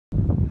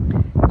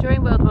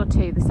During World War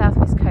II, the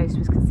southwest coast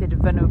was considered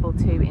vulnerable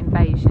to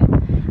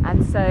invasion,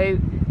 and so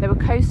there were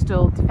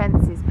coastal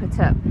defences put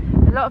up.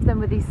 A lot of them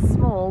were these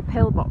small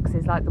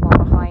pillboxes like the one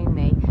behind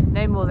me,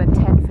 no more than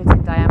 10 foot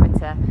in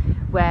diameter,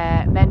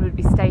 where men would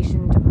be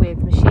stationed with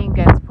machine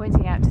guns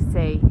pointing out to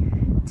sea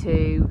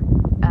to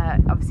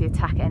obviously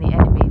attack any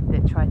enemy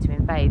that tried to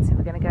invade. So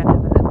we're going to go and have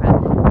a look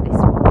around this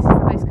one. This is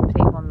the most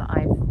complete one that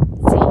I've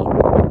seen.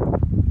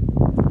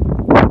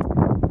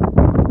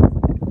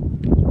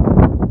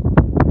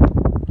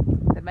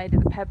 They're made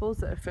of the pebbles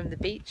that are from the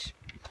beach.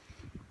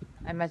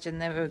 I imagine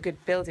they were a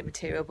good building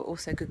material, but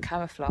also good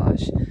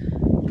camouflage.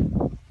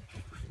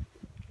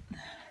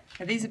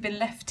 Now, these have been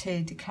left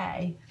to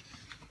decay.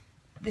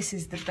 This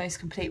is the most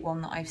complete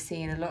one that I've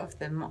seen. A lot of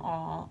them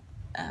are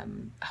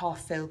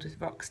half filled with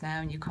rocks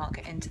now and you can't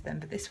get into them,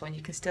 but this one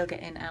you can still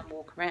get in and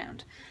walk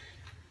around.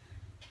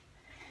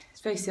 It's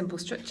a very simple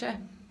structure.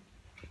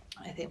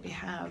 I think we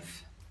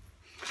have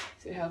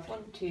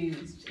 1, 2,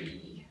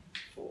 3,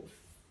 4,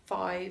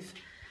 5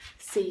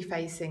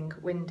 sea-facing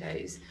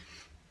windows,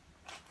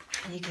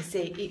 and you can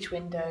see each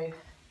window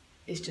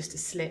is just a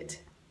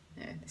slit.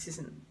 This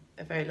isn't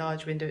a very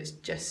large window, it's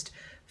just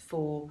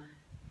for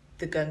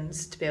the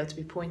guns to be able to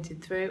be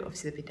pointed through.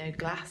 Obviously there'd be no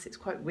glass. It's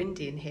quite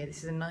windy in here.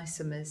 This is a nice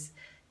summer's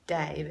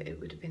day, but it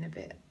would have been a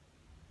bit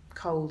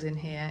cold in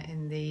here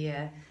in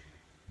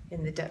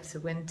the depths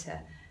of winter.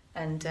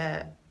 And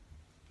I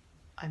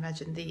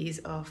imagine these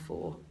are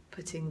for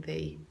putting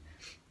the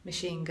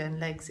machine gun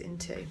legs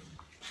into.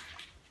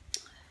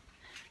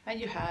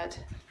 And you had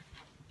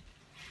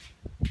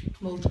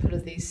multiple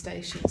of these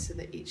stations, so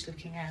that each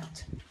looking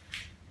out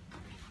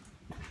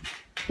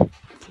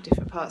to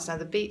different parts. Now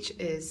the beach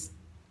is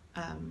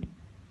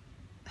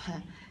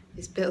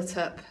built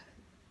up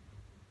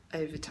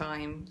over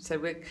time,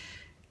 so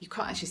you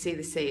can't actually see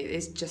the sea. It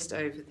is just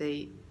over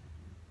the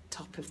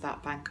top of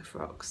that bank of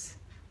rocks,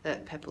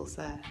 pebbles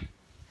there.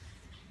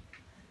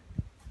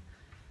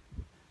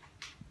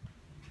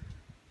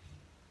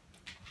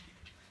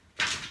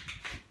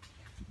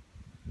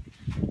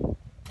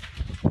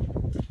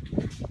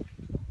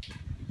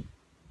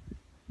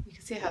 You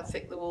can see how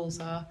thick the walls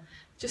are,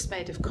 just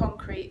made of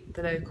concrete,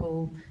 the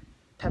local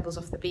pebbles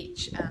off the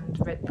beach, and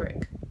red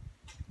brick.